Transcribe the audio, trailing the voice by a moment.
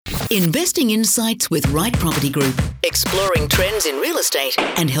Investing Insights with Right Property Group, exploring trends in real estate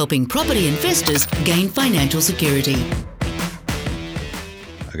and helping property investors gain financial security.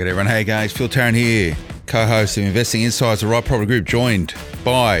 Okay, everyone. Hey guys, Phil Tarrant here, co-host of Investing Insights with Right Property Group, joined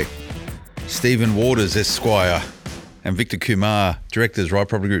by Stephen Waters, Esquire, and Victor Kumar, directors, Right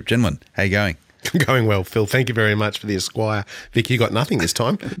Property Group. Gentlemen, how you going? Going well, Phil. Thank you very much for the Esquire. Vic, you got nothing this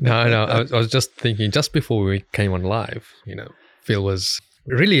time. No. I was just thinking, just before we came on live, Phil was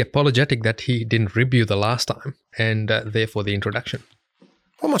really apologetic that he didn't review the last time, and therefore the introduction.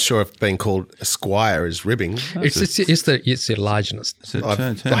 I'm not sure if being called Esquire is ribbing. It's the largeness.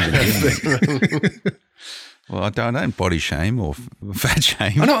 Well, I don't body shame or fat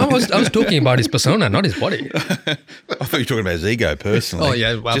shame. Oh, no, I was talking about his persona, not his body. I thought you were talking about his ego personally. Oh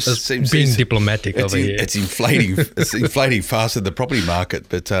yeah, well, being diplomatic over here. It's inflating. It's inflating faster than the property market.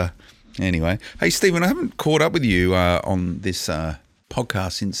 But anyway, hey Stephen, I haven't caught up with you on this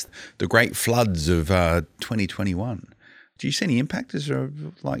podcast since the great floods of 2021. Do you see any impact?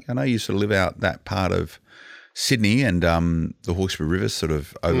 I know you sort of live out that part of Sydney, and the Hawkesbury River sort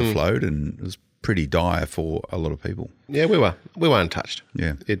of overflowed, and it was pretty dire for a lot of people. Yeah, we were untouched.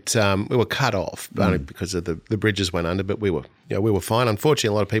 Yeah, we were cut off only because of the bridges went under, but we were fine.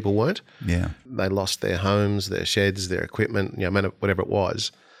 Unfortunately, a lot of people weren't. Yeah, they lost their homes, their sheds, their equipment, whatever it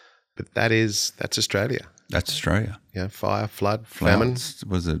was. But that's Australia. That's Australia. Yeah, fire, flood, famine.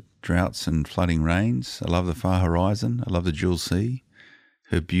 Was it droughts and flooding rains? I love the far horizon. I love the Jewel Sea.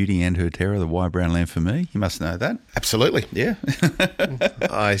 Her beauty and her terror, the wide brown land for me. You must know that. Absolutely. Yeah.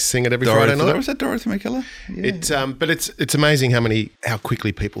 I sing it every Friday night. Was that Dorothy McKellar? Yeah. But it's amazing how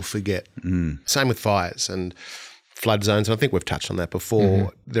quickly people forget. Same with fires and flood zones. And I think we've touched on that before.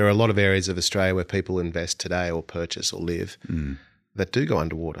 Mm-hmm. There are a lot of areas of Australia where people invest today or purchase or live that do go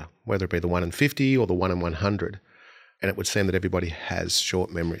underwater, whether it be the 1 in 50 or the 1 in 100. And it would seem that everybody has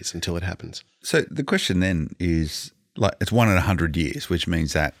short memories until it happens. So the question then is, it's 1 in 100 years, which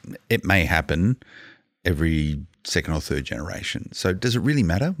means that it may happen every second or third generation. So does it really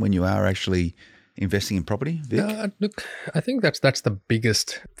matter when you are actually investing in property, Vic? Look, I think that's the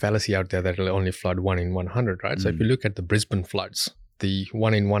biggest fallacy out there, that it'll only flood 1 in 100, right? So if you look at the Brisbane floods, the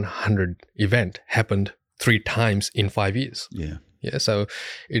 1 in 100 event happened 3 times in 5 years. Yeah. Yeah, so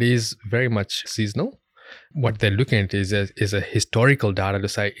it is very much seasonal. What they're looking at is a historical data to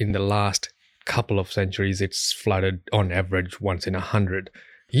say in the last couple of centuries it's flooded on average once in 100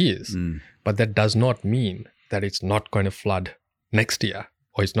 years. But that does not mean that it's not going to flood next year,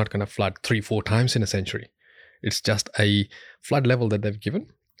 or it's not going to flood 3-4 times in a century. It's just a flood level that they've given,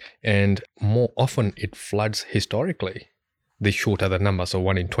 and more often it floods historically the shorter the number, so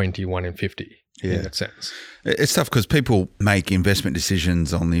 1 in 20, 1 in 50. Yeah. In that sense. It's tough because people make investment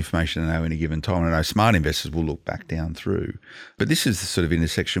decisions on the information they know in a given time. And I know smart investors will look back down through. But this is the sort of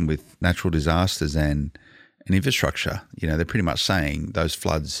intersection with natural disasters and infrastructure. They're pretty much saying those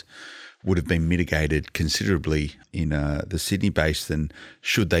floods would have been mitigated considerably in the Sydney basin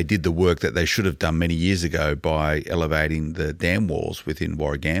should they did the work that they should have done many years ago by elevating the dam walls within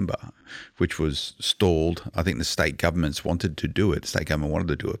Warragamba, which was stalled. I think the state governments wanted to do it. The state government wanted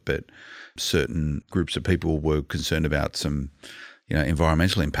to do it, but certain groups of people were concerned about some,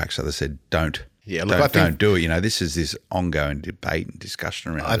 environmental impacts. So they said, don't do it. This is this ongoing debate and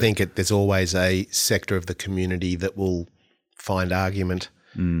discussion around it. I think there's always a sector of the community that will find argument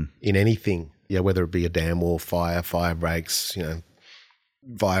in anything, whether it be a dam wall, fire breaks,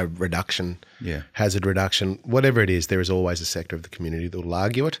 fire reduction, hazard reduction, whatever it is, there is always a sector of the community that will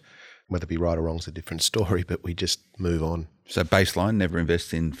argue it. Whether it be right or wrong is a different story, but we just move on. So baseline, never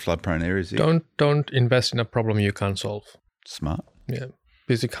invest in flood-prone areas. Don't invest in a problem you can't solve. Smart. Yeah,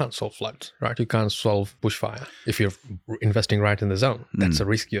 because you can't solve floods, right? You can't solve bushfire. If you're investing right in the zone, that's a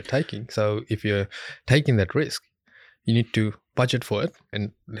risk you're taking. So if you're taking that risk, you need to budget for it.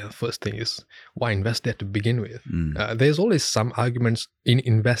 And the first thing is, why invest there to begin with? There's always some arguments in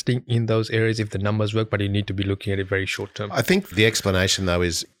investing in those areas if the numbers work, but you need to be looking at it very short term. I think the explanation, though,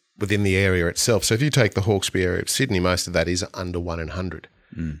 is within the area itself. So if you take the Hawkesbury area of Sydney, most of that is under 1 in 100.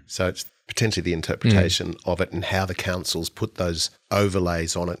 So it's potentially the interpretation of it and how the councils put those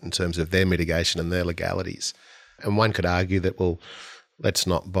overlays on it in terms of their mitigation and their legalities. And one could argue that, well, let's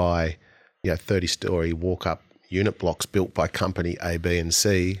not buy 30-storey walk-up unit blocks built by company A, B and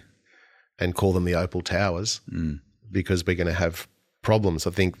C and call them the Opal Towers because we're going to have problems.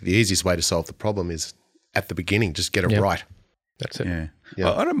 I think the easiest way to solve the problem is at the beginning, just get it right. That's it.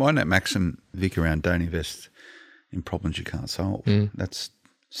 Yeah. I don't mind that maxim, Vic, around don't invest in problems you can't solve. That's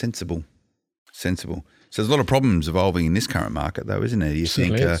sensible. Sensible. So there's a lot of problems evolving in this current market, though, isn't there? You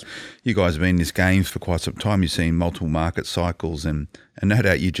think is. you guys have been in this game for quite some time. You've seen multiple market cycles, and no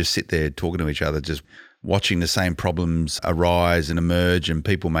doubt you just sit there talking to each other, just watching the same problems arise and emerge, and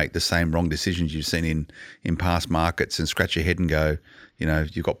people make the same wrong decisions you've seen in past markets, and scratch your head and go,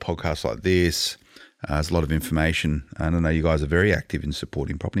 you've got podcasts like this. There's a lot of information. I don't know, you guys are very active in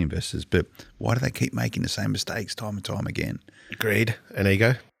supporting property investors, but why do they keep making the same mistakes time and time again? Greed and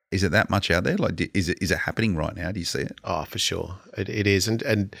ego. Is it that much out there? Like, is it happening right now? Do you see it? Oh, for sure. It is.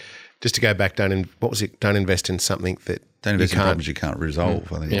 And just to go back, don't invest in something that Don't invest in problems you can't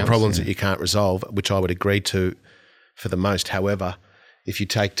resolve. I think problems that you can't resolve, which I would agree to for the most. However, if you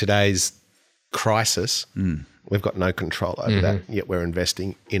take today's crisis, we've got no control over that, yet we're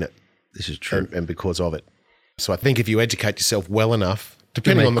investing in it. This is true. And because of it. So I think if you educate yourself well enough,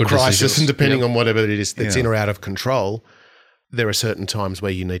 depending on the good crisis decisions. and depending on whatever it is that's in or out of control, there are certain times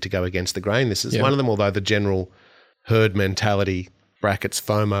where you need to go against the grain. This is one of them, although the general herd mentality, brackets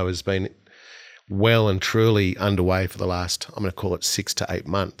FOMO, has been well and truly underway for the last, I'm going to call it 6 to 8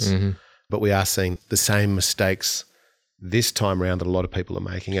 months. But we are seeing the same mistakes this time around that a lot of people are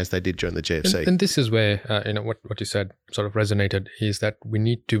making as they did during the GFC. And this is where, what you said sort of resonated, is that we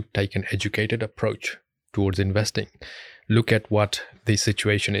need to take an educated approach towards investing. Look at what the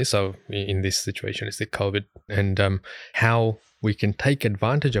situation is. So in this situation, it's the COVID, and how we can take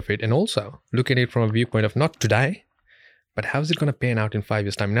advantage of it, and also look at it from a viewpoint of not today, but how is it going to pan out in 5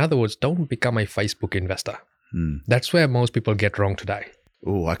 years' time? In other words, don't become a Facebook investor. That's where most people get wrong today.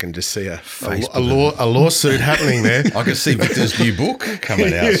 Oh, I can just see a lawsuit happening there. I can see Victor's new book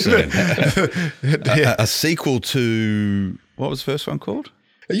coming out soon. A sequel to, what was the first one called?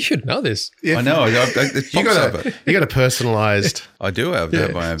 You should know this. I know. You got a personalised. I do have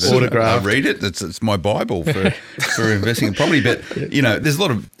my own autograph. I read it. It's my Bible for investing in property. But there's a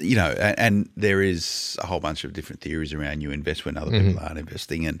lot of and there is a whole bunch of different theories around you invest when other people aren't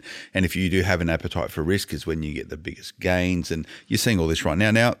investing, and if you do have an appetite for risk, is when you get the biggest gains. And you're seeing all this right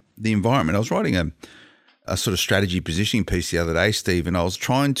now. Now the environment. I was writing a sort of strategy positioning piece the other day, Steve, and I was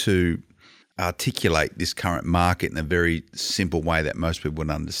trying to articulate this current market in a very simple way that most people would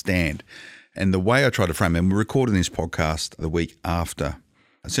understand. And the way I try to frame it, and we're recording this podcast the week after,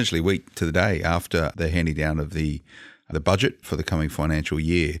 essentially a week to the day after the handing down of the budget for the coming financial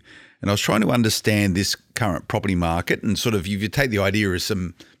year. And I was trying to understand this current property market, and sort of, if you take the idea of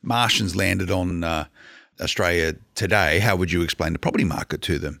some Martians landed on Australia today, how would you explain the property market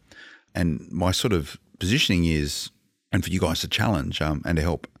to them? And my sort of positioning is, and for you guys to challenge and to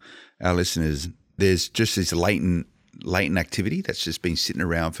help our listeners, there's just this latent activity that's just been sitting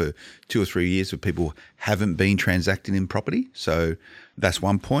around for 2 or 3 years where people haven't been transacting in property. So that's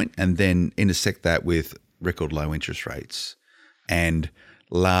one point. And then intersect that with record low interest rates and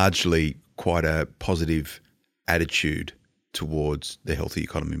largely quite a positive attitude towards the healthy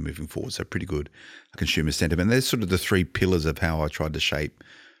economy moving forward. So pretty good consumer sentiment. There's sort of the 3 pillars of how I tried to shape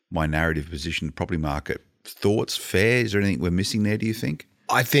my narrative position in the property market. Thoughts, fair? Is there anything we're missing there, do you think?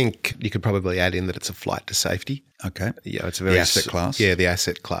 I think you could probably add in that it's a flight to safety. Okay. Yeah, it's a very the asset class. Yeah, the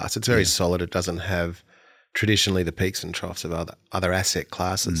asset class. It's very solid. It doesn't have traditionally the peaks and troughs of other asset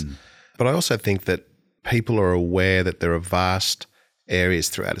classes. But I also think that people are aware that there are vast areas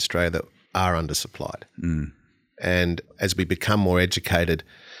throughout Australia that are undersupplied. And as we become more educated,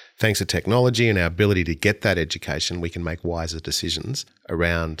 thanks to technology and our ability to get that education, we can make wiser decisions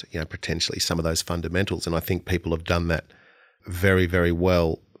around, potentially some of those fundamentals. And I think people have done that very, very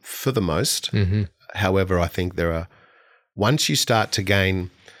well for the most. However, I think once you start to gain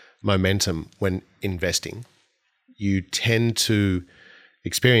momentum when investing, you tend to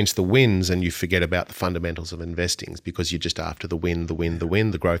experience the wins and you forget about the fundamentals of investing because you're just after the win,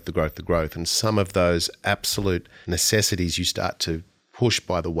 the growth. And some of those absolute necessities you start to push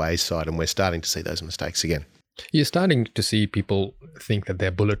by the wayside, and we're starting to see those mistakes again. You're starting to see people think that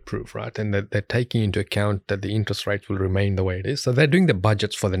they're bulletproof, right? And that they're taking into account that the interest rates will remain the way it is. So they're doing the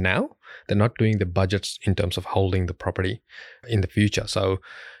budgets for the now. They're not doing the budgets in terms of holding the property in the future. So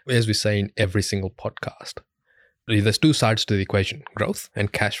as we say in every single podcast, there's 2 sides to the equation, growth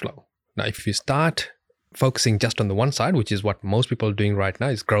and cash flow. Now, if you start focusing just on the one side, which is what most people are doing right now,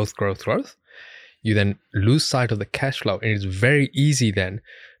 is growth, you then lose sight of the cash flow. And it's very easy then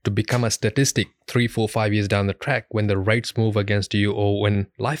to become a statistic 3, 4, 5 years down the track when the rates move against you, or when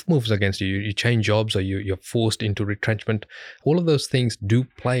life moves against you. You change jobs, or you're forced into retrenchment. All of those things do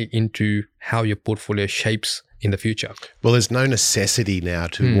play into how your portfolio shapes in the future. Well, there's no necessity now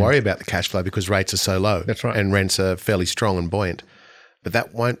to worry about the cash flow because rates are so low. That's right. And rents are fairly strong and buoyant. But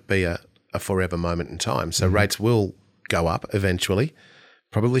that won't be a forever moment in time. So rates will go up eventually.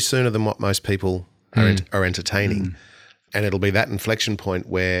 probably sooner than what most people are entertaining. And it'll be that inflection point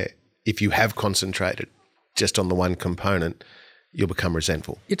where if you have concentrated just on the one component, you'll become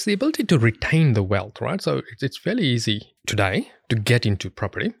resentful. It's the ability to retain the wealth, right? So it's fairly easy today to get into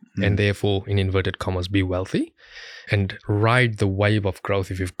property and therefore, in inverted commas, be wealthy and ride the wave of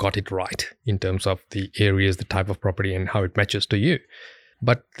growth if you've got it right in terms of the areas, the type of property and how it matches to you.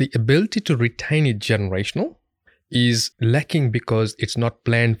 But the ability to retain it generational is lacking because it's not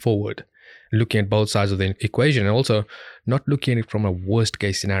planned forward, looking at both sides of the equation and also not looking at it from a worst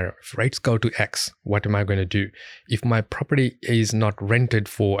case scenario. If rates go to X, what am I going to do? If my property is not rented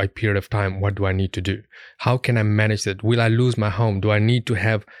for a period of time, what do I need to do? How can I manage that? Will I lose my home? Do I need to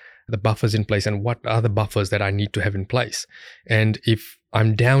have the buffers in place? And what are the buffers that I need to have in place? And if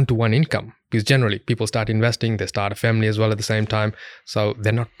I'm down to one income, because generally people start investing, they start a family as well at the same time. So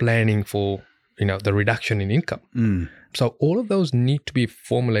they're not planning for, the reduction in income. So all of those need to be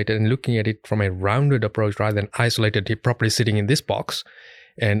formulated and looking at it from a rounded approach rather than isolated. Property sitting in this box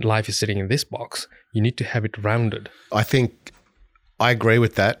and life is sitting in this box. You need to have it rounded. I think I agree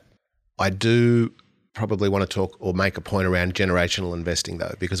with that. I do probably want to talk or make a point around generational investing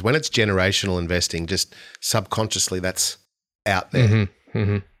though, because when it's generational investing, just subconsciously that's out there.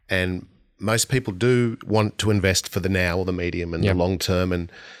 And most people do want to invest for the now or the medium and the long term,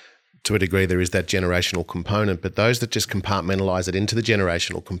 and to a degree there is that generational component, but those that just compartmentalize it into the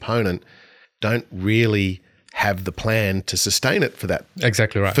generational component don't really have the plan to sustain it for that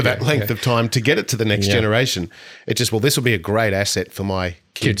that length of time to get it to the next generation. It's just, this will be a great asset for my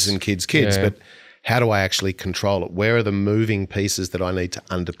kids and kids, but how do I actually control it? Where are the moving pieces that I need to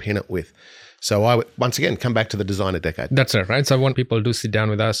underpin it with? So I would, once again, come back to the designer decade. That's it, right? So when people do sit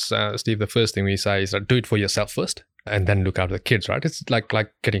down with us, Steve, the first thing we say is do it for yourself first and then look after the kids, right? It's like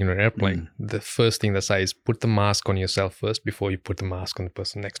getting in an airplane. The first thing they say is put the mask on yourself first before you put the mask on the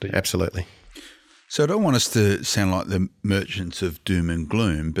person next to you. Absolutely. So I don't want us to sound like the merchants of doom and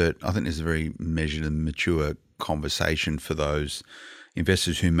gloom, but I think there's a very measured and mature conversation for those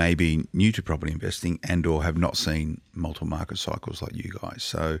investors who may be new to property investing and or have not seen multiple market cycles like you guys.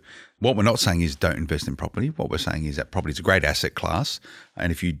 So what we're not saying is don't invest in property. What we're saying is that property is a great asset class.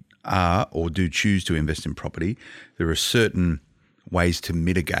 And if you are or do choose to invest in property, there are certain ways to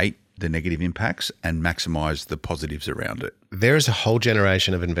mitigate the negative impacts and maximise the positives around it. There is a whole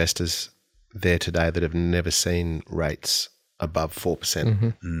generation of investors there today that have never seen rates above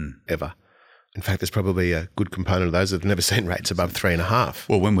 4% ever. In fact, there's probably a good component of those that have never seen rates above 3.5%.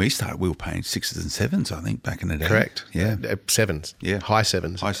 Well, when we started, we were paying 6s and 7s, I think, back in the day. Correct. Yeah. 7s. Yeah. High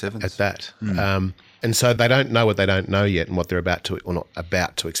 7s. High 7s. At that. And so they don't know what they don't know yet and what they're about to, or not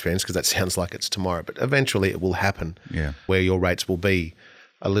about to experience, because that sounds like it's tomorrow. But eventually it will happen where your rates will be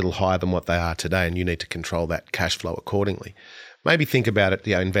a little higher than what they are today, and you need to control that cash flow accordingly. Maybe think about it,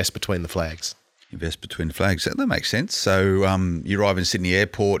 invest between the flags. Invest between the flags. That makes sense. So you arrive in Sydney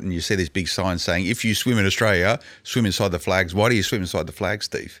Airport and you see this big sign saying, if you swim in Australia, swim inside the flags. Why do you swim inside the flags,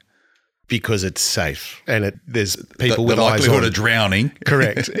 Steve? Because it's safe and there's people with the eyes likelihood on of drowning.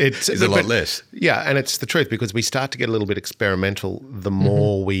 Correct. It's is a lot less. Yeah, and it's the truth, because we start to get a little bit experimental the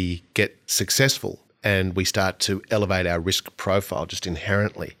more we get successful, and we start to elevate our risk profile just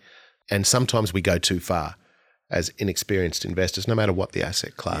inherently. And sometimes we go too far as inexperienced investors, no matter what the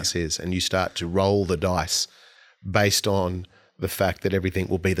asset class is, and you start to roll the dice based on the fact that everything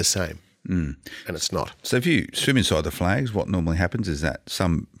will be the same. And it's not. So if you swim inside the flags, what normally happens is that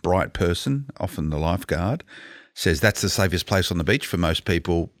some bright person, often the lifeguard, says that's the safest place on the beach for most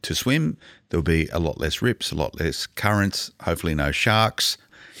people to swim. There'll be a lot less rips, a lot less currents, hopefully no sharks,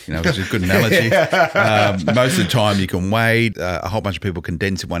 which is a good analogy. Most of the time you can wade. A whole bunch of people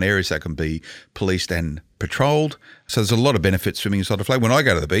condense in one area so it can be policed and patrolled. So there's a lot of benefits swimming inside the flag. When I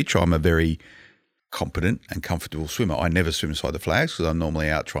go to the beach, I'm a very competent and comfortable swimmer. I never swim inside the flags because I'm normally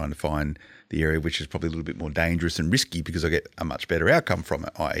out trying to find the area which is probably a little bit more dangerous and risky because I get a much better outcome from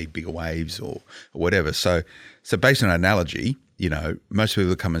it, i.e. bigger waves or whatever. So based on an analogy, most people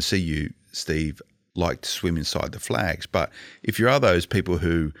that come and see you, Steve, like to swim inside the flags. But if you are those people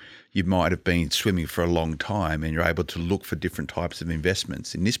who you might have been swimming for a long time and you're able to look for different types of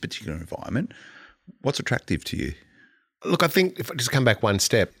investments in this particular environment, what's attractive to you? Look, I think if I just come back one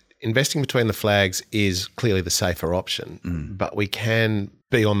step, investing between the flags is clearly the safer option, but we can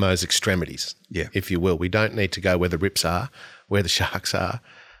be on those extremities, if you will. We don't need to go where the rips are, where the sharks are.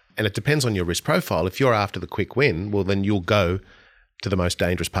 And it depends on your risk profile. If you're after the quick win, well, then you'll go to the most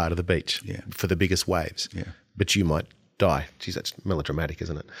dangerous part of the beach for the biggest waves. Yeah. But you might die. Geez, that's melodramatic,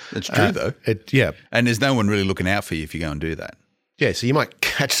 isn't it? It's true, though. Yeah. And there's no one really looking out for you if you go and do that. Yeah, so you might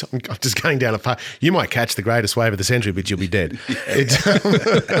catch, I'm just going down a path, you might catch the greatest wave of the century, but you'll be dead.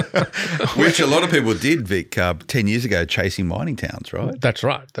 Which a lot of people did, Vic, 10 years ago, chasing mining towns, right? That's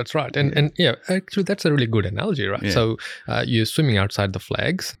right. And yeah, actually, that's a really good analogy, right? Yeah. So you're swimming outside the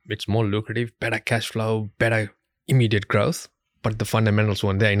flags. It's more lucrative, better cash flow, better immediate growth, but the fundamentals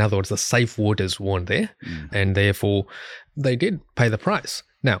weren't there. In other words, the safe waters weren't there, and therefore they did pay the price.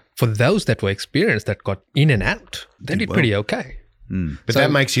 Now, for those that were experienced, that got in and out, they did pretty okay. But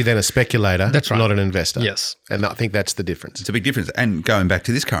that makes you then a speculator, That's right. not an investor. Yes. And I think that's the difference. It's a big difference. And going back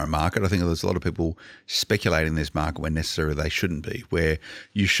to this current market, I think there's a lot of people speculating in this market when necessarily they shouldn't be. Where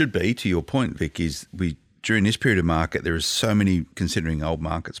you should be, to your point, Vic, is during this period of market, there is so many, considering old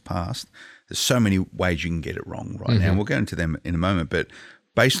markets past, there's so many ways you can get it wrong right now. And we'll go into them in a moment. But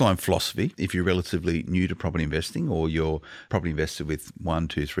baseline philosophy, if you're relatively new to property investing or you're property invested with 1,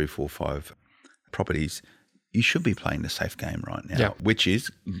 2, 3, 4, 5 properties, you should be playing the safe game right now, which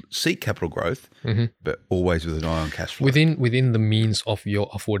is seek capital growth, but always with an eye on cash flow. Within the means of your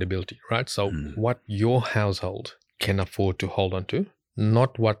affordability, right? So what your household can afford to hold on to,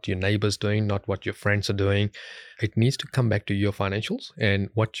 not what your neighbor's doing, not what your friends are doing. It needs to come back to your financials and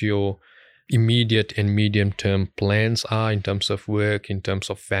what your immediate and medium-term plans are in terms of work, in terms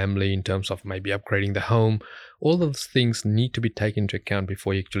of family, in terms of maybe upgrading the home. All those things need to be taken into account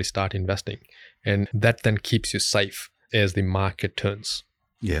before you actually start investing. And that then keeps you safe as the market turns.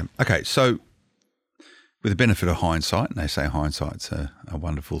 Yeah. Okay. So with the benefit of hindsight, and they say hindsight's a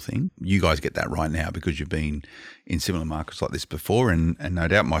wonderful thing, you guys get that right now because you've been in similar markets like this before, and no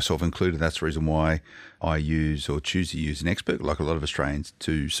doubt myself included, that's the reason why I use or choose to use an expert, like a lot of Australians,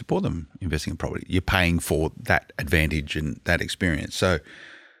 to support them investing in property. You're paying for that advantage and that experience. So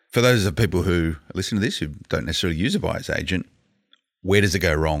for those of people who listen to this who don't necessarily use a buyer's agent, where does it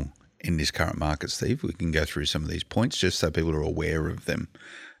go wrong in this current market, Steve? We can go through some of these points just so people are aware of them.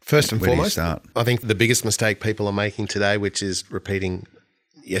 First and Where do you foremost, start? I think the biggest mistake people are making today, which is repeating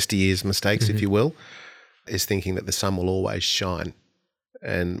yesteryear's mistakes, if you will, is thinking that the sun will always shine.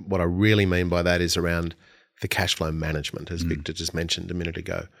 And what I really mean by that is around the cash flow management, as Victor just mentioned a minute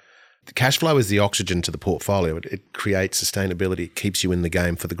ago. The cash flow is the oxygen to the portfolio. It creates sustainability. It keeps you in the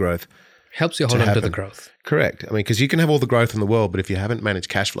game for the growth. Helps you hold on to the growth. Correct. I mean, because you can have all the growth in the world, but if you haven't managed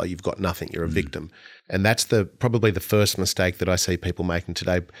cash flow, you've got nothing. You're a victim. And that's probably the first mistake that I see people making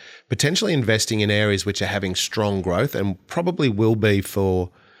today. Potentially investing in areas which are having strong growth and probably will be for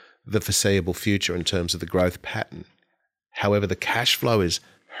the foreseeable future in terms of the growth pattern. However, the cash flow is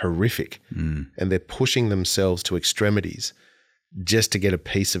horrific and they're pushing themselves to extremities just to get a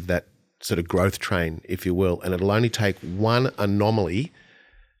piece of that sort of growth train, if you will. And it'll only take one anomaly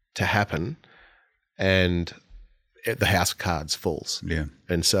to happen and the house of cards falls. Yeah.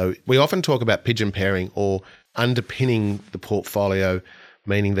 And so we often talk about pigeon pairing or underpinning the portfolio,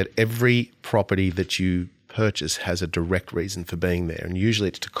 meaning that every property that you purchase has a direct reason for being there. And usually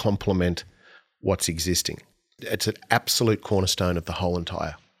it's to complement what's existing. It's an absolute cornerstone of the whole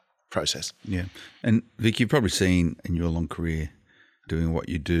entire process. Yeah. And Vic, you've probably seen in your long career doing what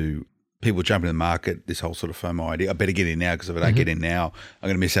you do, people jump in the market, this whole sort of FOMO idea. I better get in now because if I don't get in now, I'm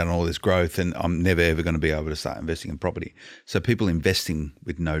going to miss out on all this growth and I'm never, ever going to be able to start investing in property. So people investing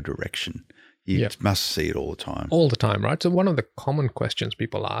with no direction, you must see it all the time. All the time, right? So one of the common questions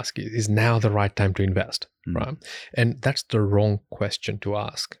people ask is now the right time to invest, right? And that's the wrong question to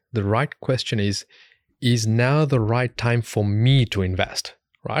ask. The right question is now the right time for me to invest,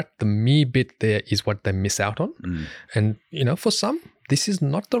 right? The me bit there is what they miss out on. And, for some, this is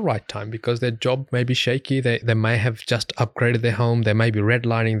not the right time because their job may be shaky. They may have just upgraded their home. They may be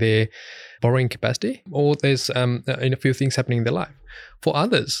redlining their borrowing capacity, or there's a few things happening in their life. For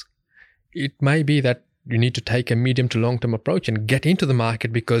others, it may be that you need to take a medium to long-term approach and get into the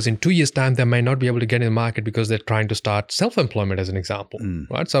market because in 2 years' time, they may not be able to get in the market because they're trying to start self-employment as an example,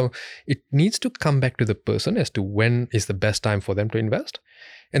 right? So it needs to come back to the person as to when is the best time for them to invest.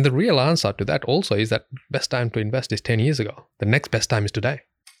 And the real answer to that also is that best time to invest is 10 years ago. The next best time is today.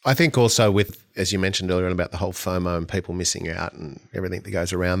 I think also with, as you mentioned earlier on about the whole FOMO and people missing out and everything that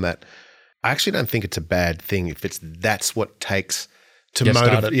goes around that, I actually don't think it's a bad thing if that's what takes to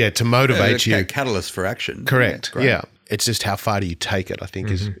motivate you. A catalyst for action. Correct. Yeah. It's just how far do you take it, I think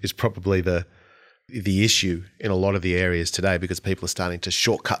is probably the issue in a lot of the areas today because people are starting to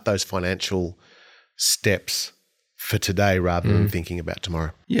shortcut those financial steps for today rather than thinking about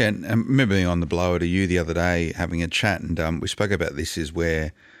tomorrow. Yeah, and I remember being on the blower to you the other day having a chat and we spoke about this is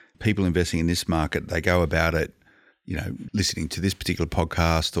where people investing in this market, they go about it listening to this particular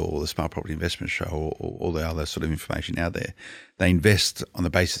podcast or the Smart Property Investment Show or all the other sort of information out there, they invest on the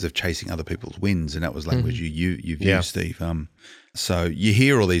basis of chasing other people's wins, and that was language you've used, Steve. So you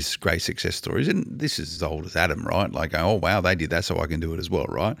hear all these great success stories, and this is as old as Adam, right? Like, oh wow, they did that, so I can do it as well,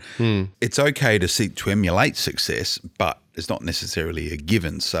 right? It's okay to seek to emulate success, but it's not necessarily a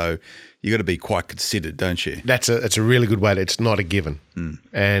given. So you got to be quite considered, don't you? That's a really good way. It's not a given.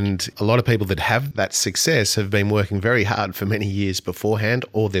 And a lot of people that have that success have been working very hard for many years beforehand,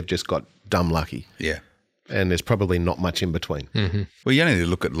 or they've just got dumb lucky. Yeah. And there's probably not much in between. Well, you only need to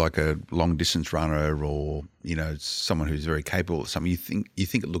look at like a long distance runner or, someone who's very capable of something. You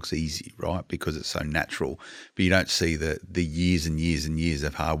think it looks easy, right? Because it's so natural, but you don't see the years and years and years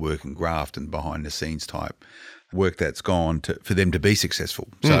of hard work and graft and behind the scenes type work that's gone for them to be successful.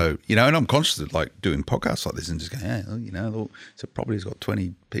 So, and I'm conscious of like doing podcasts like this and just going, so property's got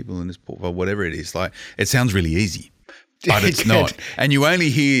 20 people in this portfolio, whatever it is. Like, it sounds really easy. But it's not. And you only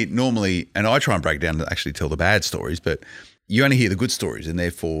hear normally, and I try and break down to actually tell the bad stories, but you only hear the good stories, and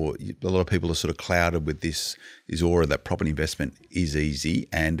therefore a lot of people are sort of clouded with this aura that property investment is easy,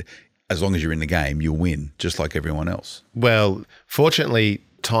 and as long as you're in the game, you'll win, just like everyone else. Well, fortunately,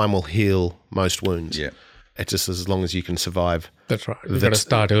 time will heal most wounds. Yeah. It's just as long as you can survive. That's right. You've got to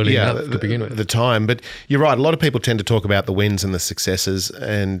start early enough to begin with. The time. But you're right. A lot of people tend to talk about the wins and the successes,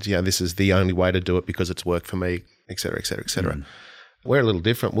 and this is the only way to do it because it's worked for me, et cetera, et cetera, et cetera. We're a little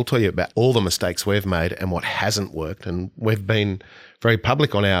different. We'll tell you about all the mistakes we've made and what hasn't worked. And we've been very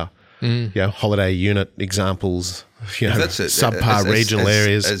public on our holiday unit examples, subpar regional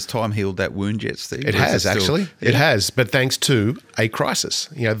areas. Has time healed that wound yet, Steve? It has, actually. It has. But thanks to a crisis.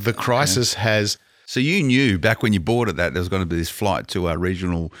 The crisis has... So you knew back when you bought it that there was going to be this flight to our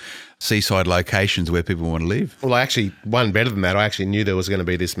regional seaside locations where people want to live? Well, one better than that, I actually knew there was going to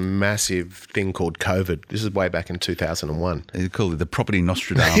be this massive thing called COVID. This is way back in 2001. They call it the property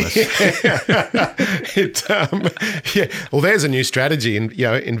Nostradamus. Well, there's a new strategy, and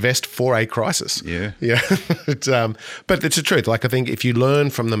invest for a crisis. Yeah. But it's the truth. Like, I think if you learn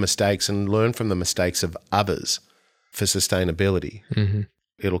from the mistakes and learn from the mistakes of others for sustainability,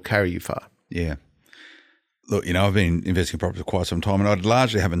 it'll carry you far. Yeah. Look, I've been investing in property for quite some time, and I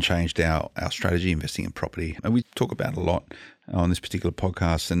largely haven't changed our strategy investing in property. And we talk about it a lot on this particular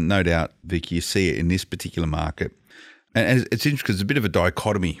podcast, and no doubt, Vic, you see it in this particular market. And it's interesting because it's a bit of a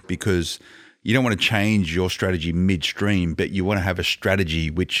dichotomy, because you don't want to change your strategy midstream, but you want to have a strategy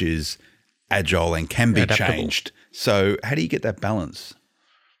which is agile and can be adaptable. Changed. So how do you get that balance?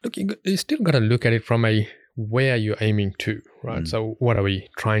 Look, you still got to look at it from where you're aiming to, right? So what are we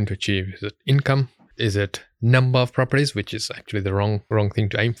trying to achieve? Is it income? Is it number of properties, which is actually the wrong thing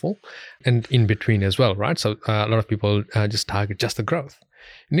to aim for? And in between as well, right? So a lot of people just target just the growth.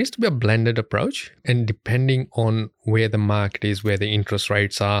 It needs to be a blended approach, and depending on where the market is, where the interest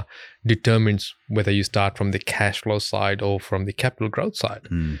rates are, determines whether you start from the cash flow side or from the capital growth side.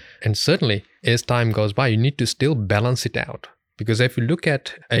 And certainly, as time goes by, you need to still balance it out. Because if you look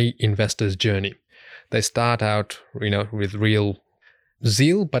at a investor's journey, they start out, with real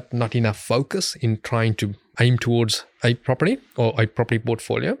zeal, but not enough focus in trying to aim towards a property or a property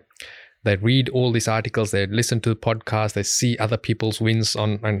portfolio. They read all these articles, they listen to podcasts, they see other people's wins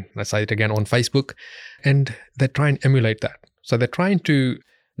and I say it again, on Facebook, and they try and emulate that. So they're trying to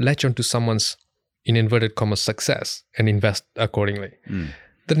latch onto someone's, in inverted commas, success and invest accordingly.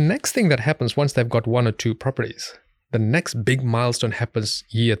 The next thing that happens once they've got one or two properties, the next big milestone happens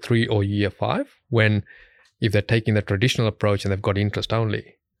year 3 or year 5, when if they're taking the traditional approach and they've got interest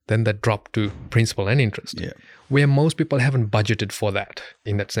only, then they drop to principal and interest, where most people haven't budgeted for that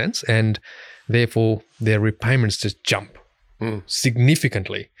in that sense. And therefore, their repayments just jump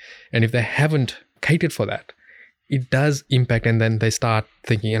significantly. And if they haven't catered for that, it does impact. And then they start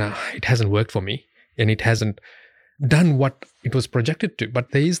thinking, it hasn't worked for me and it hasn't done what it was projected to.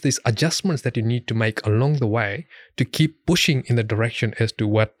 But there is these adjustments that you need to make along the way to keep pushing in the direction as to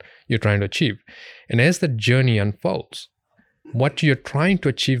what you're trying to achieve. And as the journey unfolds, what you're trying to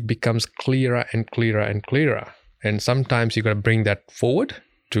achieve becomes clearer and clearer and clearer. And sometimes you've got to bring that forward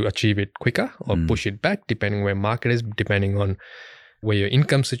to achieve it quicker, or push it back, depending where market is, depending on where your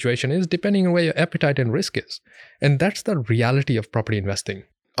income situation is, depending on where your appetite and risk is. And that's the reality of property investing.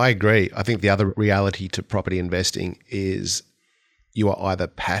 I agree. I think the other reality to property investing is you are either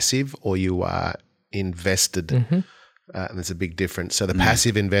passive or you are invested. And there's a big difference. So the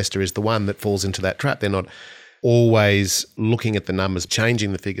passive investor is the one that falls into that trap. They're not always looking at the numbers,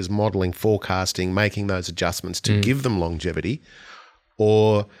 changing the figures, modeling, forecasting, making those adjustments to give them longevity.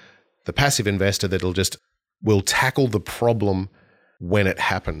 Or the passive investor will tackle the problem when it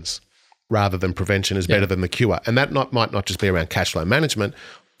happens. rather than prevention is better than the cure. And that might not just be around cash flow management,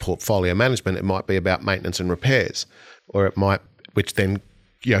 portfolio management. It might be about maintenance and repairs, or it might, which then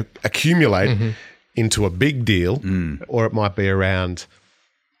accumulate into a big deal, or it might be around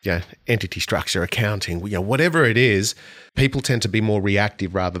entity structure, accounting, whatever it is. People tend to be more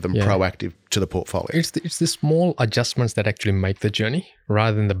reactive rather than proactive to the portfolio. It's the small adjustments that actually make the journey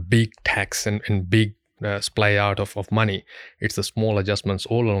rather than the big tax and big splay out of money. It's the small adjustments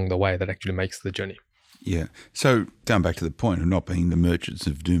all along the way that actually makes the journey. Yeah. So going back to the point of not being the merchants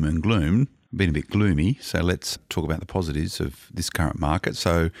of doom and gloom, been a bit gloomy. So let's talk about the positives of this current market.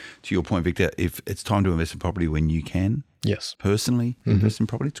 So to your point, Victor, if it's time to invest in property when you can, yes, personally invest in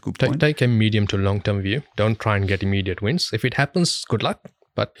property, it's a good point. Take a medium to long-term view. Don't try and get immediate wins. If it happens, good luck,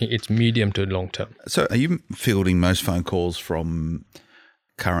 but it's medium to long-term. So are you fielding most phone calls from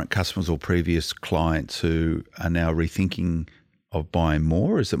current customers or previous clients who are now rethinking of buying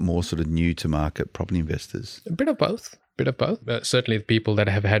more? Or is it more sort of new to market property investors? A bit of both. Certainly the people that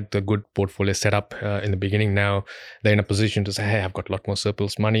have had the good portfolio set up in the beginning, now they're in a position to say, hey, I've got a lot more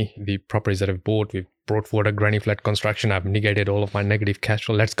surplus money. The properties that I've bought, we've brought forward a granny flat construction. I've negated all of my negative cash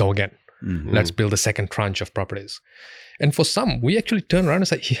flow. Let's go again. Let's build a second tranche of properties. And for some, we actually turn around and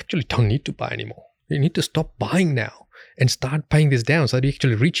say, you actually don't need to buy anymore. You need to stop buying now and start paying this down so that you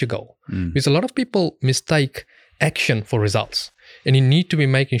actually reach your goal. Because a lot of people mistake action for results. And you need to be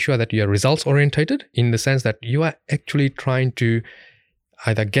making sure that you are results orientated in the sense that you are actually trying to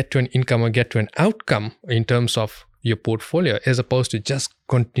either get to an income or get to an outcome in terms of your portfolio, as opposed to just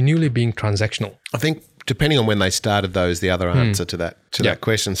continually being transactional. I think depending on when they started those, the other answer to that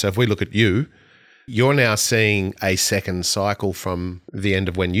question. So if we look at you're now seeing a second cycle from the end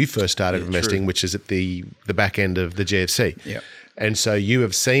of when you first started investing, which is at the back end of the GFC. Yeah. And so you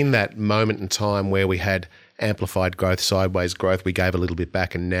have seen that moment in time where we had amplified growth, sideways growth. We gave a little bit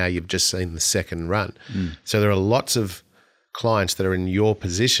back, and now you've just seen the second run. So there are lots of clients that are in your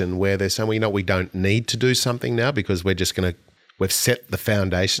position where they're saying, well, we don't need to do something now because we've set the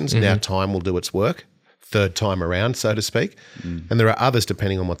foundations. Now time will do its work, third time around, so to speak. And there are others,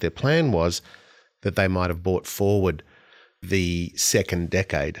 depending on what their plan was, that they might have brought forward the second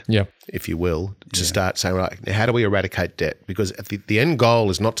decade, if you will, to start saying, right, how do we eradicate debt? Because the end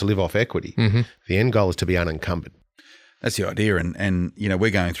goal is not to live off equity. The end goal is to be unencumbered. That's the idea. And we're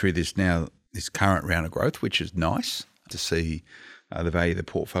going through this now, this current round of growth, which is nice to see the value of the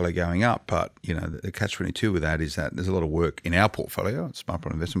portfolio going up. But, the catch-22 with that is that there's a lot of work in our portfolio, Smart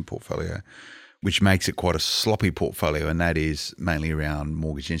Property Investment portfolio, which makes it quite a sloppy portfolio, and that is mainly around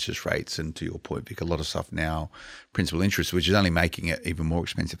mortgage interest rates. And to your point, Vic, a lot of stuff now, principal interest, which is only making it even more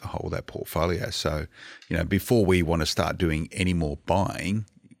expensive to hold that portfolio. So, before we want to start doing any more buying,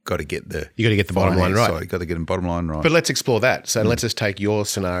 you got to get the bottom line right. You've got to get the bottom line right. But let's explore that. So let's just take your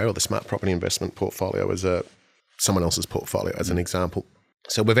scenario, or the Smart Property Investment portfolio, as someone else's portfolio as an example.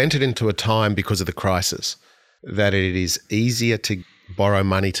 So we've entered into a time because of the crisis that it is easier to borrow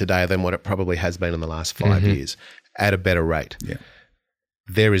money today than what it probably has been in the last 5 years at a better rate. Yeah.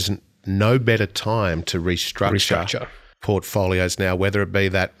 There is no better time to restructure portfolios now, whether it be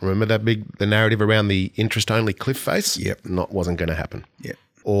that, remember the narrative around the interest-only cliff face? Wasn't going to happen. Yeah.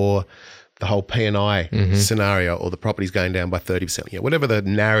 Or the whole P&I scenario, or the property's going down by 30%. Whatever the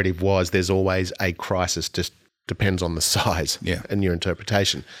narrative was, there's always a crisis, just depends on the size and your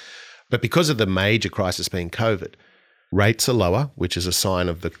interpretation. But because of the major crisis being COVID, rates are lower, which is a sign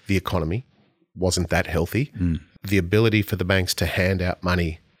of the economy wasn't that healthy. The ability for the banks to hand out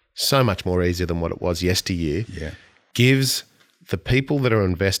money so much more easier than what it was yesteryear gives the people that are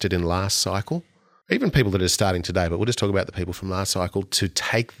invested in last cycle, even people that are starting today, but we'll just talk about the people from last cycle, to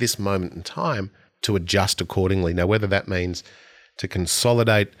take this moment in time to adjust accordingly. Now, whether that means to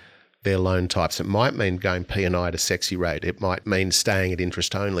consolidate their loan types, it might mean going P&I at a sexy rate. It might mean staying at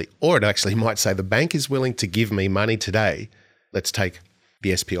interest only, or it actually might say the bank is willing to give me money today. Let's take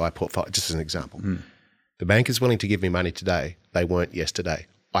the SPI portfolio just as an example. The bank is willing to give me money today. They weren't yesterday.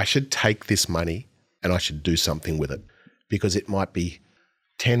 I should take this money and I should do something with it, because it might be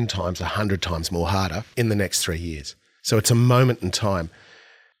 10 times, 100 times more harder in the next 3 years. So it's a moment in time.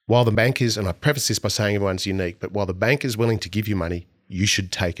 While the bank is, and I preface this by saying everyone's unique, but while the bank is willing to give you money, you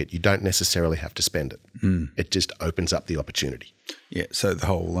should take it. You don't necessarily have to spend it. It just opens up the opportunity. Yeah, so the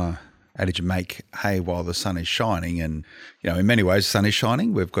whole adage of make hay while the sun is shining, and in many ways the sun is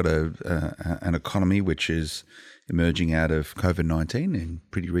shining. We've got an economy which is emerging out of COVID-19 in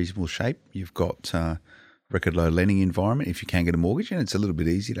pretty reasonable shape. You've got record low lending environment if you can get a mortgage, and it's a little bit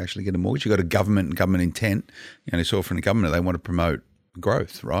easier to actually get a mortgage. You've got a government intent. You saw from the government, they want to promote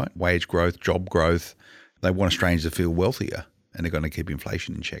growth, right? Wage growth, job growth. They want Australians to feel wealthier. and they're going to keep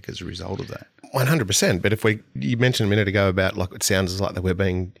inflation in check as a result of that. 100%. But you mentioned a minute ago about like it sounds like that we're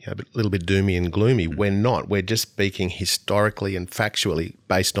being a little bit doomy and gloomy. We're not. We're just speaking historically and factually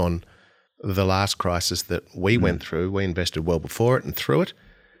based on the last crisis that we went through. We invested well before it and through it.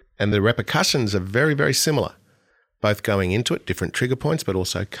 And the repercussions are very, very similar, both going into it, different trigger points, but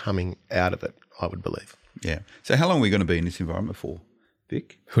also coming out of it, I would believe. Yeah. So how long are we going to be in this environment for,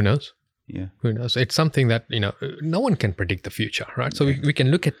 Vic? Who knows? Yeah. Who knows? It's something that, no one can predict the future, right? So we can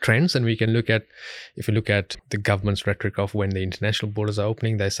look at trends, and we can look at, if you look at the government's rhetoric of when the international borders are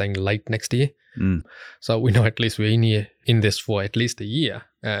opening, they're saying late next year. So we know at least we're in this for at least a year.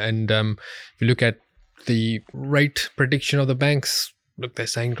 And if you look at the rate prediction of the banks, look, they're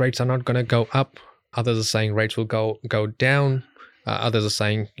saying rates are not going to go up. Others are saying rates will go down. Others are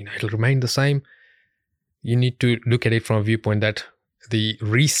saying, it'll remain the same. You need to look at it from a viewpoint that the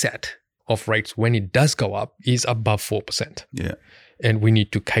reset of rates when it does go up is above 4%. Yeah. And we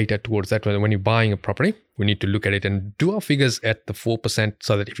need to cater towards that. When you're buying a property, we need to look at it and do our figures at the 4%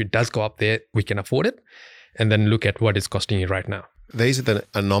 so that if it does go up there, we can afford it. And then look at what it's costing you right now. These are the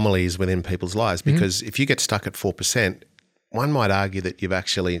anomalies within people's lives, because if you get stuck at 4%, one might argue that you've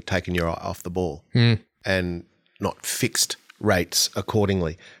actually taken your eye off the ball and not fixed rates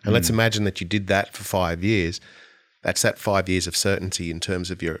accordingly. And let's imagine that you did that for 5 years. That's that 5 years of certainty in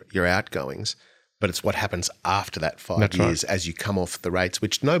terms of your outgoings, but it's what happens after that 5 years as you come off the rates,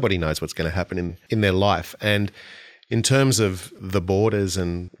 which nobody knows what's going to happen in their life. And in terms of the borders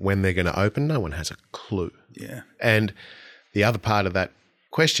and when they're going to open, no one has a clue. Yeah. And the other part of that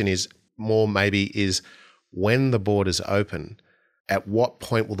question is when the borders open, at what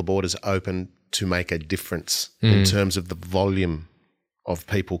point will the borders open to make a difference in terms of the volume of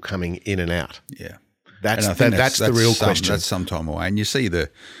people coming in and out? Yeah. That's the real question. That's some time away. And you see the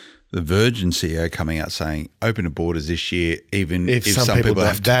Virgin CEO coming out saying open the borders this year, even if some people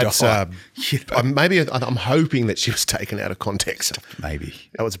have to die. Maybe I'm hoping that she was taken out of context. Maybe.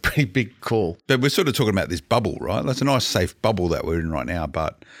 That was a pretty big call. But we're sort of talking about this bubble, right? That's a nice, safe bubble that we're in right now.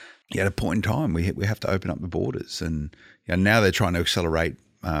 But at a point in time, we have to open up the borders. And now they're trying to accelerate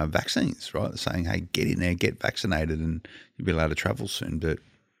vaccines, right? They're saying, hey, get in there, get vaccinated, and you'll be allowed to travel soon. But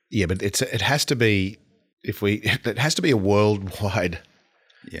it has to be it has to be a worldwide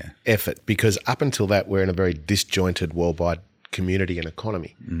effort, because up until that, we're in a very disjointed worldwide community and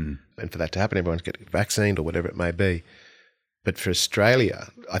economy. And for that to happen, everyone's getting vaccinated or whatever it may be. But for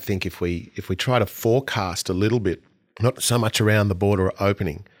Australia, I think if we try to forecast a little bit, not so much around the border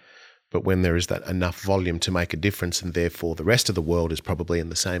opening, but when there is that enough volume to make a difference, and therefore the rest of the world is probably in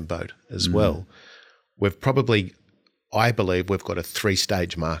the same boat as well, I believe we've got a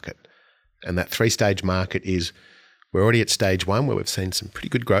 3-stage market. And that 3-stage market is, we're already at stage 1 where we've seen some pretty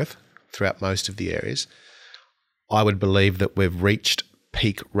good growth throughout most of the areas. I would believe that we've reached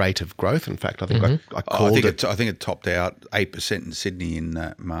peak rate of growth. In fact, I think I called it. I think it topped out 8% in Sydney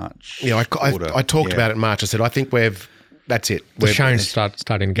in March. Yeah, I talked about it in March. I said, I think that's it. The shine's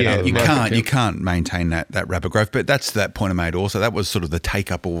starting to get out of the market. You can't maintain that rapid growth. But that's that point I made also. That was sort of the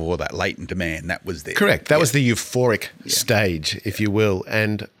take-up of all that latent demand. That was there. Correct. That was the euphoric stage, if you will.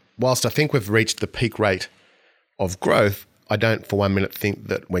 And whilst I think we've reached the peak rate of growth, I don't for 1 minute think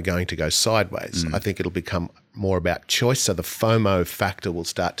that we're going to go sideways. I think it'll become more about choice. So the FOMO factor will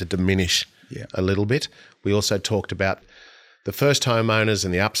start to diminish a little bit. We also talked about the first homeowners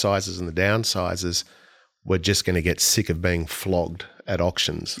and the upsizers and the downsizers were just going to get sick of being flogged at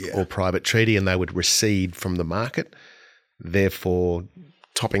auctions or private treaty, and they would recede from the market, therefore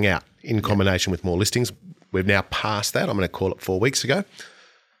topping out in combination with more listings. We've now passed that. I'm going to call it 4 weeks ago.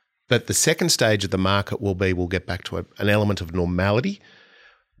 But the second stage of the market we'll get back to an element of normality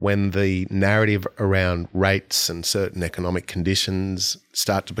when the narrative around rates and certain economic conditions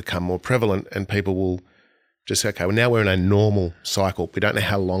start to become more prevalent, and people will just say, okay, well, now we're in a normal cycle. We don't know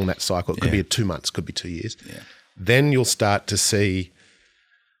how long that cycle, it could be 2 months, could be 2 years. Yeah. Then you'll start to see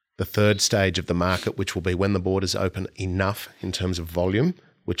the third stage of the market, which will be when the borders open enough in terms of volume,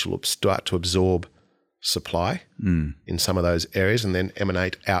 which will start to absorb supply in some of those areas and then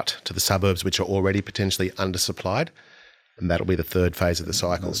emanate out to the suburbs, which are already potentially undersupplied. And that'll be the third phase of the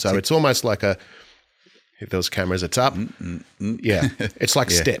cycle. So it's almost like if there was cameras, it's up. Yeah. It's like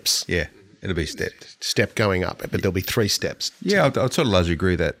steps. Yeah. It'll be steps. Step going up, but there'll be 3 steps. Yeah, I'd sort of largely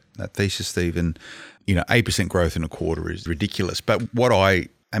agree that thesis, Stephen. 8% growth in a quarter is ridiculous. But what I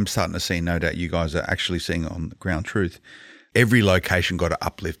am starting to see, no doubt you guys are actually seeing on the ground truth, every location got an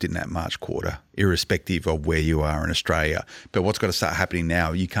uplift in that March quarter, irrespective of where you are in Australia. But what's got to start happening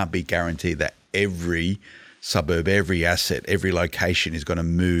now, you can't be guaranteed that every suburb, every asset, every location is going to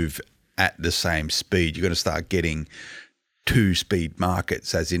move at the same speed. You're going to start getting two-speed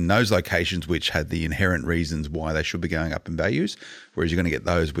markets, as in those locations which had the inherent reasons why they should be going up in values, whereas you're going to get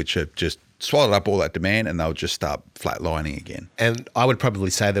those which have just swallowed up all that demand and they'll just start flatlining again. And I would probably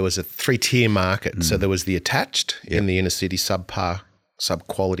say there was a 3-tier market. So there was the attached in the inner city subpar,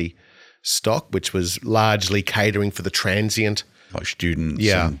 sub-quality stock, which was largely catering for the transient. Like students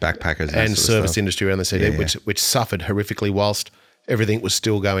and backpackers and service industry around the city, which suffered horrifically whilst everything was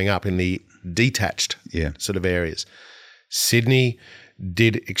still going up in the detached sort of areas. Sydney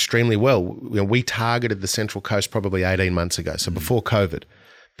did extremely well. We targeted the Central Coast probably 18 months ago, so before COVID.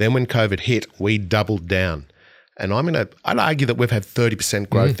 Then when COVID hit, we doubled down. And I'd argue that we've had 30%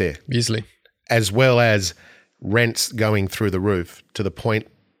 growth there. Easily. As well as rents going through the roof to the point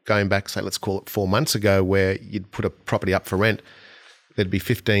going back, say, let's call it 4 months ago, where you'd put a property up for rent, there'd be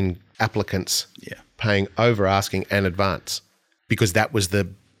 15 applicants paying over asking and advance, because that was the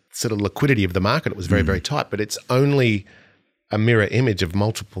sort of liquidity of the market. It was very, very tight, but it's only a mirror image of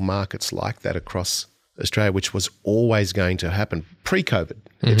multiple markets like that across Australia, which was always going to happen pre-COVID.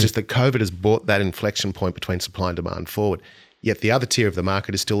 It's just that COVID has brought that inflection point between supply and demand forward. Yet the other tier of the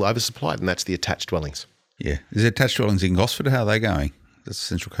market is still oversupplied, and that's the attached dwellings. Yeah. Is there attached dwellings in Gosford? How are they going? That's the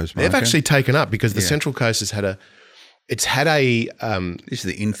Central Coast market. They've actually taken up because the Central Coast has had a This is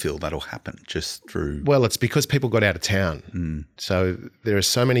the infill that'll happen just through. Well, it's because people got out of town. So there are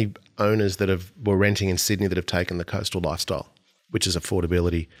so many owners that were renting in Sydney that have taken the coastal lifestyle, which is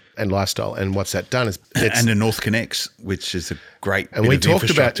affordability and lifestyle. And what's that done is and the North Connects, which is a great. And we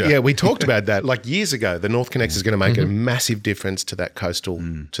talked about about that like years ago. The North Connects is going to make a massive difference to that coastal What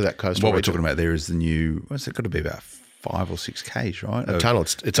region. we're talking about there is the new. What's it got to be about 5 or 6 Ks, right? A tunnel.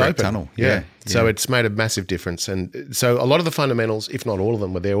 It's open. Tunnel. Yeah. So it's made a massive difference. And so a lot of the fundamentals, if not all of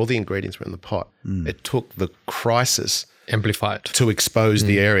them, were there. All the ingredients were in the pot. It took the crisis Amplified to expose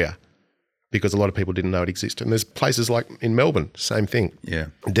the area, because a lot of people didn't know it existed. And there's places like in Melbourne, same thing. Yeah.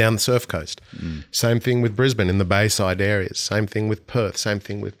 Down the surf coast. Same thing with Brisbane in the Bayside areas. Same thing with Perth. Same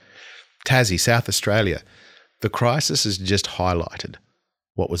thing with Tassie, South Australia. The crisis has just highlighted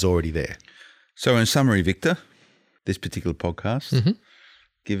what was already there. So in summary, Victor, this particular podcast,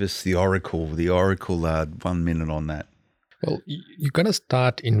 give us the oracle 1 minute on that. Well, you're going to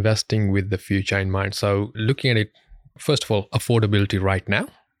start investing with the future in mind. So looking at it, first of all, affordability right now,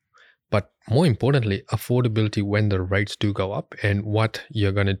 but more importantly, affordability when the rates do go up, and what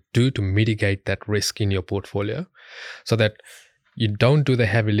you're going to do to mitigate that risk in your portfolio so that you don't do the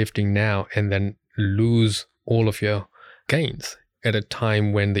heavy lifting now and then lose all of your gains at a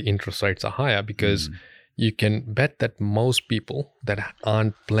time when the interest rates are higher, because you can bet that most people that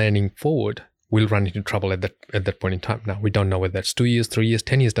aren't planning forward will run into trouble at that point in time. Now, we don't know whether that's 2 years, 3 years,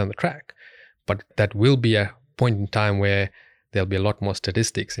 10 years down the track, but that will be a point in time where there'll be a lot more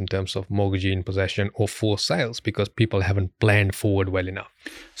statistics in terms of mortgagee in possession or forced sales, because people haven't planned forward well enough.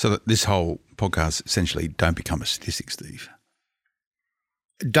 So that this whole podcast, essentially, don't become a statistic, Steve.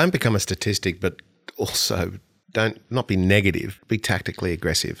 Don't become a statistic, but also not be negative, be tactically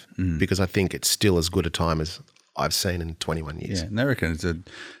aggressive, because I think it's still as good a time as I've seen in 21 years. Yeah, and I reckon it's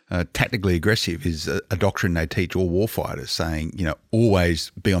tactically aggressive is a doctrine they teach all warfighters, saying, always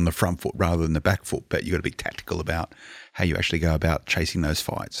be on the front foot rather than the back foot, but you've got to be tactical about how you actually go about chasing those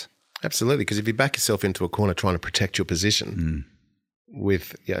fights. Absolutely, because if you back yourself into a corner trying to protect your position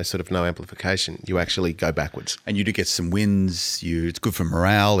with sort of no amplification, you actually go backwards. And you do get some wins. It's good for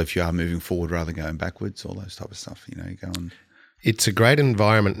morale if you are moving forward rather than going backwards, all those type of stuff. You go on. It's a great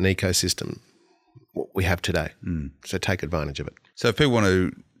environment and ecosystem what we have today. So take advantage of it. So if people want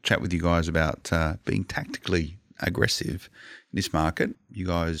to chat with you guys about being tactically aggressive in this market, you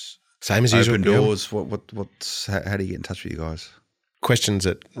guys same as usual. Open doors. How do you get in touch with you guys? Questions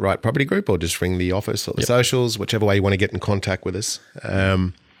at Right Property Group, or just ring the office or the socials, whichever way you want to get in contact with us.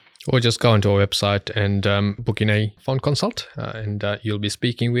 Or just go onto our website and book in a phone consult, and you'll be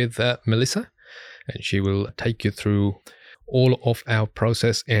speaking with Melissa, and she will take you through all of our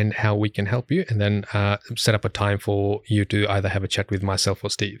process and how we can help you, and then set up a time for you to either have a chat with myself or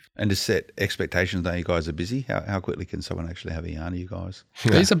Steve. And to set expectations that you guys are busy, how quickly can someone actually have a yarn to you guys?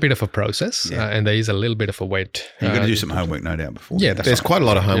 There is a bit of a process, and there is a little bit of a wait. You've got to do some homework, no doubt, before. Yeah, there's quite a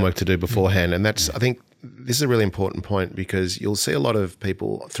lot of homework to do beforehand, and that's I think this is a really important point, because you'll see a lot of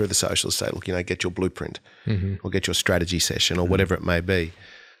people through the socials say, look, get your blueprint or get your strategy session or whatever it may be.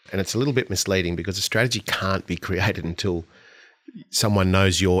 And it's a little bit misleading, because a strategy can't be created until someone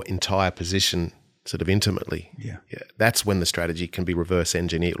knows your entire position sort of intimately. Yeah. That's when the strategy can be reverse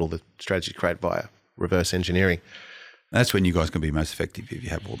engineered, or the strategy created via reverse engineering. That's when you guys can be most effective, if you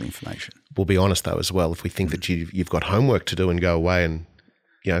have all the information. We'll be honest though as well, if we think that you've got homework to do and go away and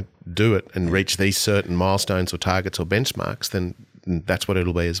do it and reach these certain milestones or targets or benchmarks, then that's what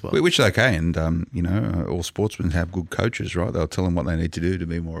it'll be as well. Which is okay. And, all sportsmen have good coaches, right? They'll tell them what they need to do to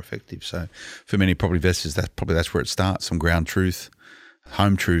be more effective. So for many property investors, that's where it starts, some ground truth,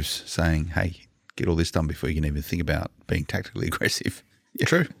 home truths saying, hey, get all this done before you can even think about being tactically aggressive. Yeah.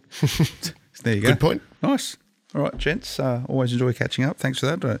 True. There you go. Good point. Nice. All right, gents. Always enjoy catching up. Thanks for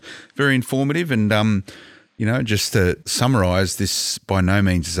that. Very informative. And, just to summarise, this by no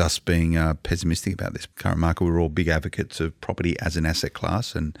means is us being pessimistic about this current market. We're all big advocates of property as an asset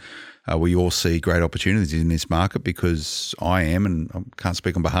class, and we all see great opportunities in this market because I am, and I can't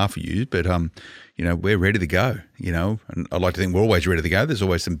speak on behalf of you, but we're ready to go. And I'd like to think we're always ready to go. There's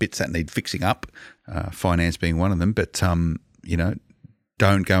always some bits that need fixing up, finance being one of them. But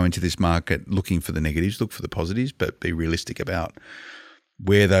don't go into this market looking for the negatives. Look for the positives, but be realistic about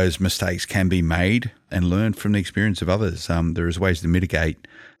where those mistakes can be made and learn from the experience of others. There is ways to mitigate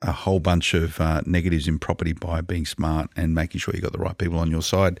a whole bunch of negatives in property by being smart and making sure you've got the right people on your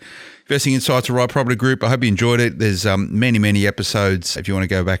side. Investing Insights of Right Property Group. I hope you enjoyed it. There's many, many episodes if you want to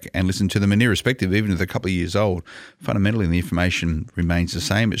go back and listen to them. And irrespective, even if they're a couple of years old, fundamentally the information remains the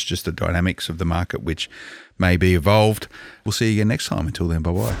same. It's just the dynamics of the market which may be evolved. We'll see you again next time. Until then,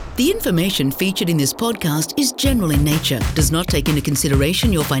 bye-bye. The information featured in this podcast is general in nature, does not take into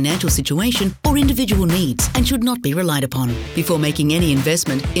consideration your financial situation or individual needs, and should not be relied upon. Before making any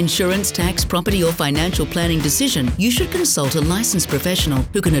investment, insurance, tax, property or financial planning decision, you should consult a licensed professional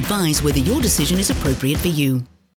who can advise whether your decision is appropriate for you.